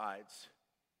he decides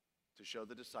to show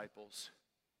the disciples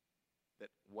that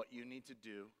what you need to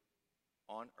do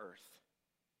on earth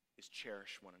is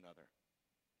cherish one another.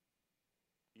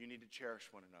 You need to cherish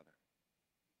one another.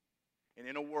 And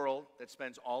in a world that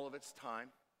spends all of its time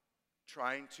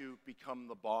trying to become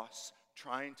the boss,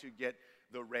 trying to get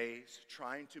the raise,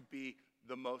 trying to be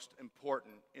the most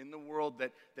important, in the world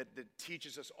that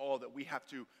teaches us all that we have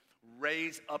to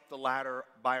raise up the ladder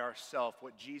by ourselves,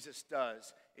 what Jesus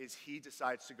does is he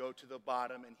decides to go to the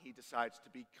bottom and he decides to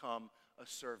become a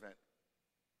servant.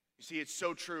 You see, it's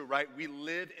so true, right? We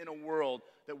live in a world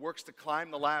that works to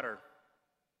climb the ladder,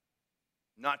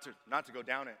 not to go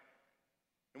down it.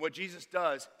 And what Jesus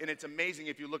does, and it's amazing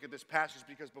if you look at this passage,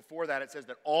 because before that it says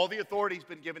that all the authority has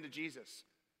been given to Jesus.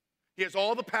 He has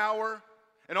all the power,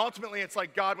 and ultimately it's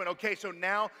like God went, okay, so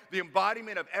now the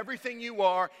embodiment of everything you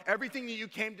are, everything that you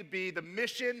came to be, the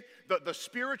mission, the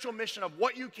spiritual mission of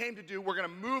what you came to do, we're going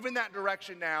to move in that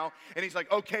direction now. And he's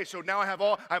like, okay, so now I have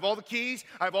all the keys,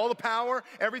 I have all the power,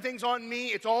 everything's on me,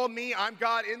 it's all me, I'm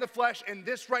God in the flesh, and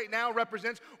this right now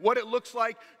represents what it looks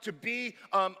like to be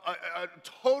a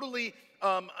totally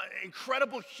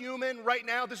incredible human right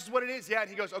now. This is what it is. Yeah, and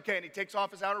he goes, okay, and he takes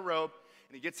off his outer robe,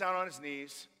 and he gets down on his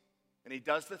knees, and he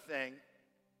does the thing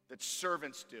that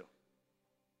servants do.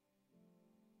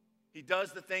 He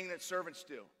does the thing that servants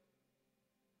do.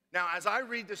 Now, as I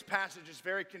read this passage, it's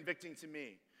very convicting to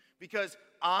me, because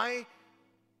I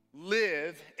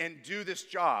live and do this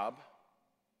job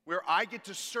where I get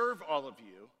to serve all of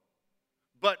you,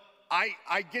 but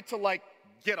I get to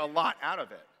get a lot out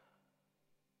of it.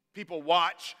 People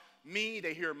watch me,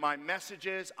 they hear my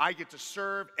messages, I get to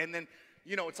serve, and then,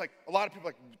 it's like a lot of people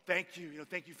are like, thank you,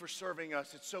 thank you for serving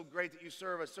us. It's so great that you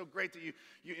serve us, so great that you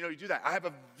do that. I have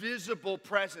a visible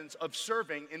presence of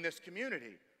serving in this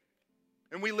community.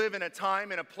 And we live in a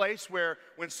time and a place where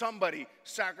when somebody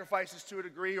sacrifices to a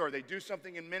degree or they do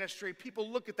something in ministry, people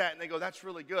look at that and they go, that's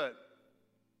really good.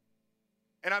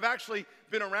 And I've actually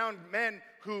been around men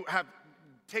who have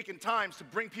taken times to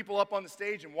bring people up on the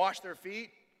stage and wash their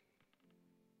feet.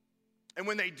 And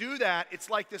when they do that, it's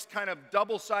like this kind of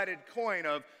double-sided coin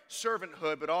of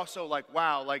servanthood, but also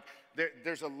wow,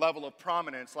 there's a level of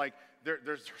prominence.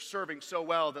 They're serving so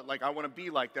well that I want to be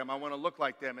like them, I want to look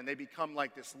like them, and they become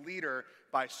like this leader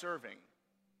by serving.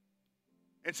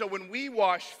 And so when we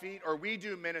wash feet or we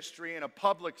do ministry in a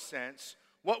public sense,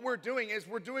 what we're doing is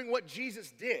we're doing what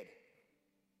Jesus did.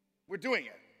 We're doing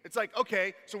it. It's like,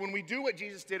 okay, so when we do what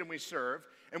Jesus did and we serve,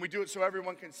 and we do it so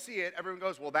everyone can see it, everyone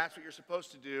goes, well, that's what you're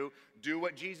supposed to do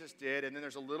what Jesus did, and then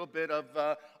there's a little bit of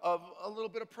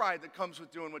pride that comes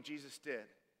with doing what Jesus did.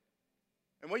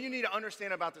 And what you need to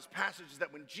understand about this passage is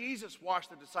that when Jesus washed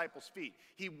the disciples' feet,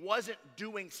 he wasn't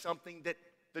doing something that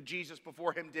the Jesus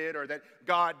before him did or that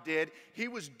God did. He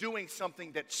was doing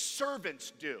something that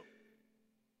servants do,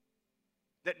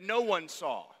 that no one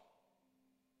saw,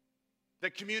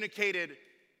 that communicated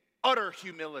utter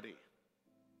humility.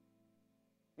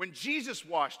 When Jesus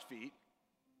washed feet,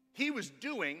 he was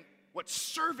doing what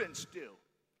servants do.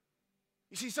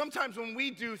 You see, sometimes when we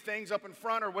do things up in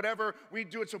front or whatever, we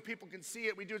do it so people can see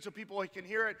it, we do it so people can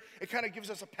hear it, it kind of gives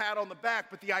us a pat on the back.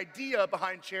 But the idea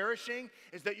behind cherishing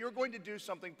is that you're going to do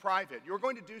something private. You're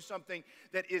going to do something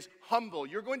that is humble.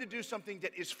 You're going to do something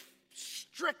that is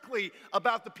strictly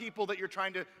about the people that you're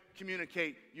trying to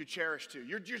communicate you cherish to.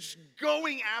 You're just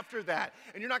going after that,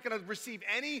 and you're not going to receive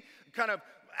any kind of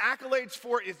accolades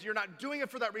for it. You're not doing it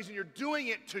for that reason. You're doing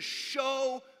it to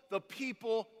show the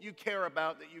people you care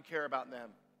about that you care about them.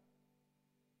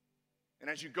 And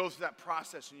as you go through that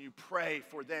process and you pray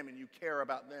for them and you care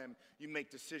about them, you make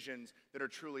decisions that are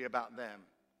truly about them.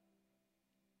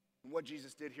 And what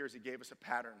Jesus did here is he gave us a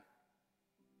pattern.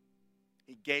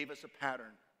 He gave us a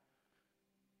pattern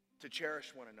to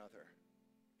cherish one another.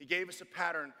 He gave us a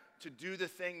pattern to do the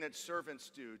thing that servants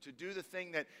do, to do the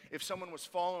thing that if someone was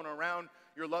following around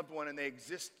your loved one and they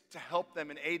exist to help them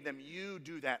and aid them, you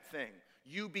do that thing.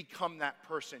 You become that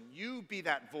person. You be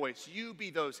that voice. You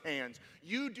be those hands.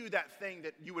 You do that thing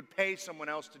that you would pay someone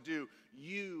else to do.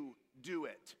 You do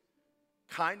it.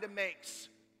 Kind of makes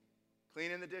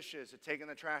cleaning the dishes and taking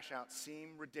the trash out seem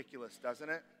ridiculous, doesn't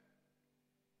it?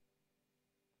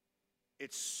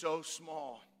 It's so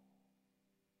small.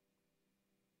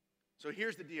 So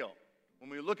here's the deal. When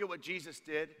we look at what Jesus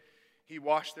did, he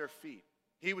washed their feet.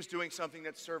 He was doing something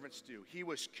that servants do. He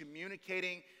was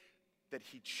communicating that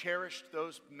he cherished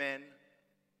those men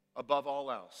above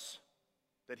all else,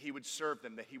 that he would serve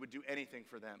them, that he would do anything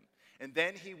for them. And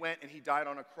then he went and he died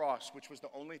on a cross, which was the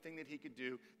only thing that he could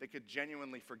do that could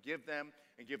genuinely forgive them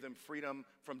and give them freedom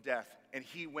from death. And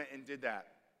he went and did that.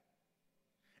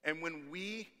 And when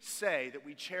we say that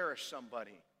we cherish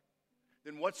somebody,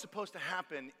 then what's supposed to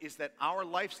happen is that our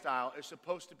lifestyle is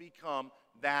supposed to become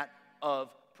that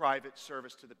of private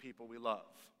service to the people we love,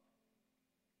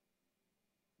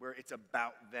 where it's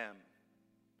about them.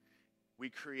 We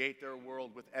create their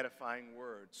world with edifying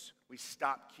words. We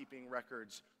stop keeping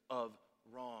records of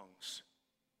wrongs.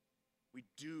 We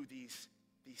do these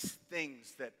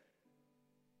things that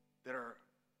are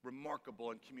remarkable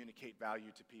and communicate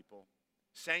value to people.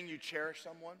 Saying you cherish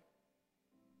someone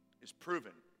is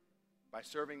proven by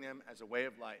serving them as a way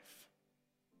of life.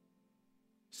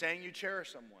 Saying you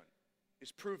cherish someone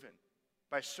is proven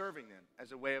by serving them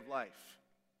as a way of life.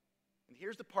 And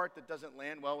here's the part that doesn't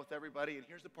land well with everybody, and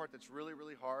here's the part that's really,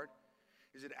 really hard,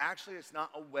 is that actually it's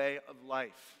not a way of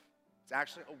life. It's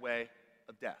actually a way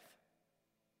of death.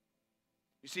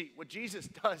 You see, what Jesus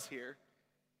does here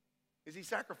is he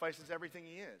sacrifices everything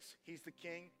he is. He's the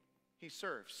king. He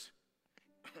serves.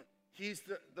 He's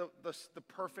the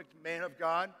perfect man of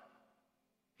God.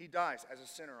 He dies as a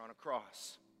sinner on a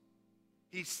cross.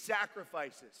 He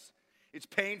sacrifices. It's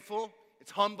painful.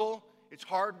 It's humble. It's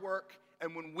hard work.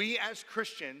 And when we as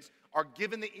Christians are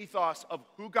given the ethos of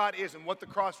who God is and what the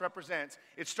cross represents,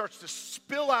 it starts to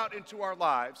spill out into our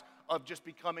lives of just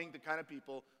becoming the kind of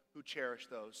people who cherish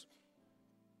those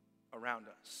around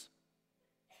us.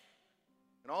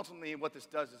 And ultimately what this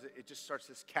does is it just starts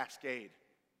this cascade.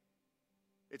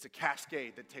 It's a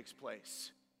cascade that takes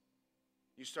place.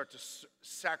 You start to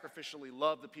sacrificially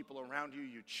love the people around you.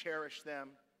 You cherish them.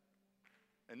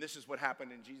 And this is what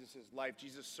happened in Jesus' life.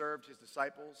 Jesus served his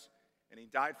disciples, and he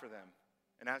died for them.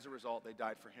 And as a result, they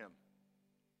died for him.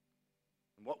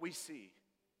 And what we see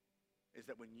is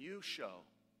that when you show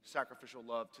sacrificial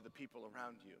love to the people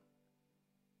around you,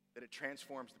 that it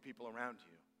transforms the people around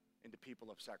you into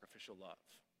people of sacrificial love.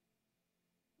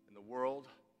 And the world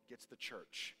gets the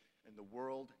church, and the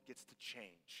world gets to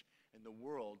change, and the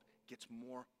world gets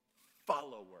more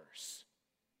followers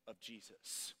of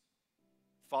Jesus.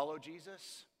 Follow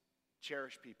Jesus,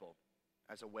 cherish people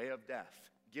as a way of death.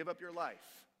 Give up your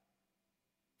life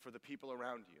for the people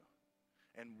around you,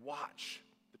 and watch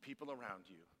the people around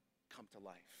you come to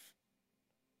life.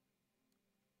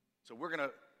 So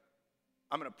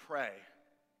I'm gonna pray,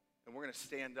 and we're gonna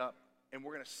stand up, and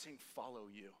we're gonna sing Follow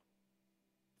You.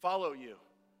 Follow You.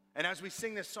 And as we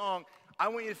sing this song, I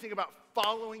want you to think about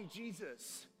following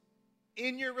Jesus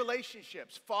in your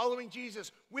relationships, following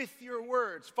Jesus with your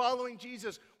words, following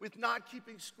Jesus with not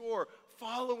keeping score,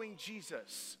 following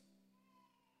Jesus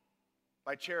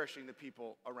by cherishing the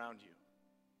people around you.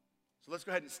 So let's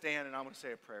go ahead and stand, and I'm going to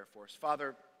say a prayer for us.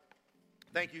 Father,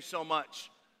 thank you so much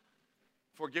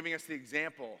for giving us the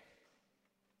example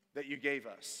that you gave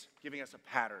us, giving us a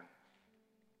pattern,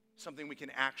 something we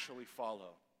can actually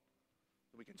follow,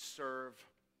 that we can serve,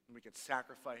 and we can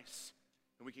sacrifice,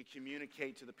 and we can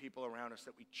communicate to the people around us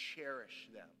that we cherish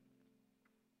them.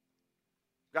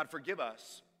 God, forgive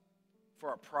us for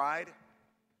our pride.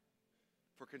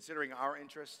 for considering our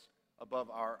interests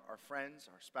above our friends,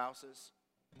 our spouses.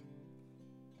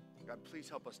 God, please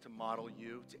help us to model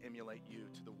you, to emulate you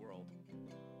to the world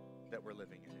that we're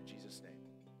living in. In Jesus' name,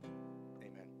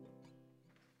 amen.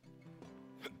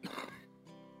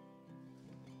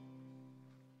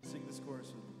 Sing this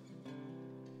chorus with me.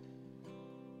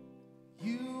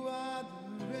 You are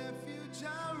the refuge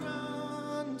I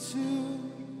run to.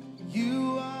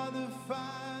 You are the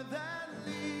fire that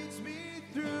leads me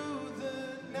through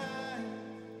the night.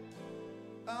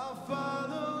 I'll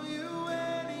follow you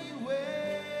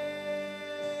anywhere.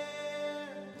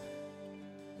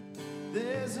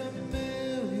 There's a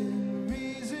million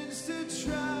reasons to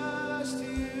trust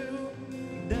you.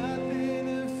 Nothing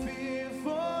to fear,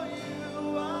 for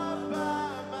you are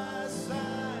by my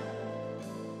side.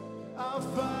 I'll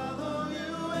follow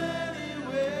you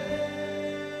anywhere.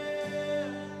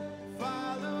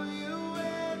 Follow you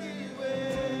anywhere.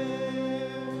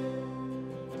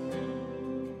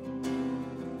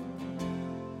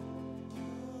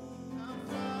 I'll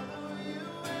follow you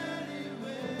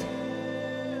anywhere.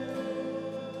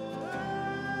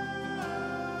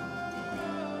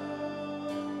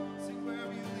 Sing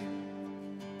wherever you lead me.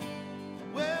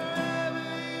 Wherever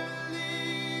you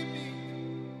lead me.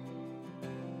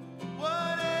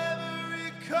 Whatever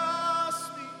it costs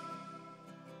me.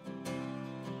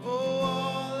 Oh,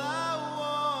 all I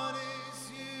want is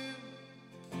you.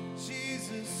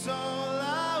 Jesus, all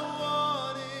I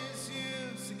want is you.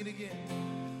 Sing it again.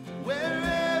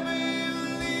 Wherever you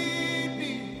lead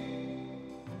me,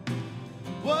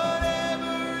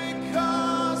 whatever it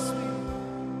costs me,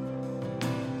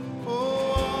 oh,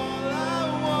 all I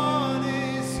want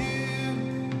is you.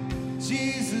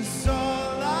 Jesus,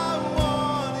 all I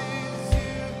want is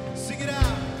you. Sing it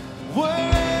out.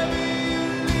 Wherever you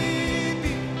lead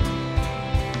me,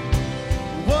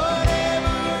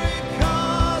 whatever it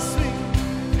costs me,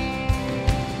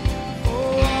 oh,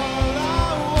 all I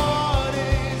want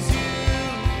is you.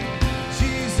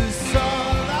 Jesus, all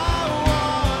I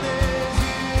want is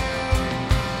you.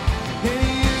 And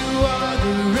you are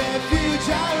the refuge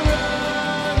I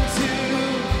run to.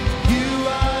 You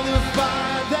are the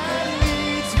fire that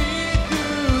leads me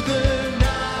through the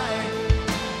night.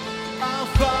 I'll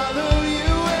follow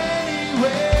you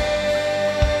anywhere.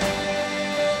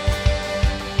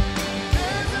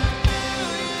 There's a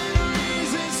million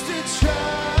reasons to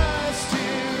trust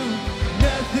you.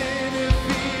 Nothing to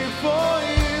fear, for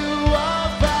you are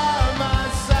by my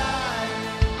side.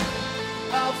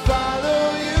 I'll follow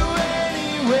you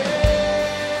anywhere.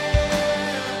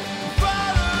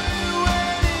 Follow you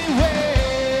anywhere.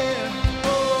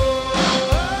 Oh,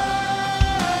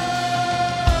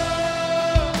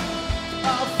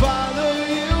 I'll follow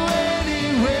you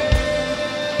anywhere.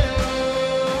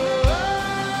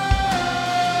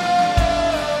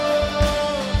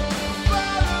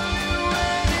 Follow you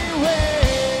anywhere.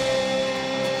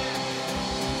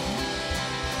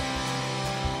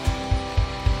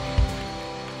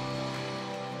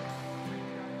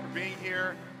 For being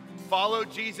here, follow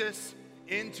Jesus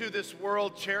into this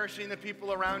world, cherishing the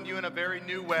people around you in a very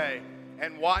new way,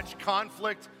 and watch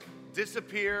conflict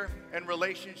disappear and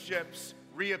relationships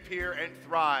reappear and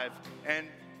thrive. And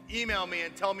email me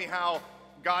and tell me how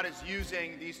God is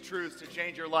using these truths to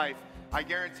change your life. I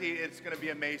guarantee it's going to be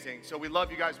amazing. So we love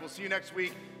you guys. We'll see you next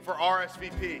week for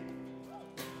RSVP.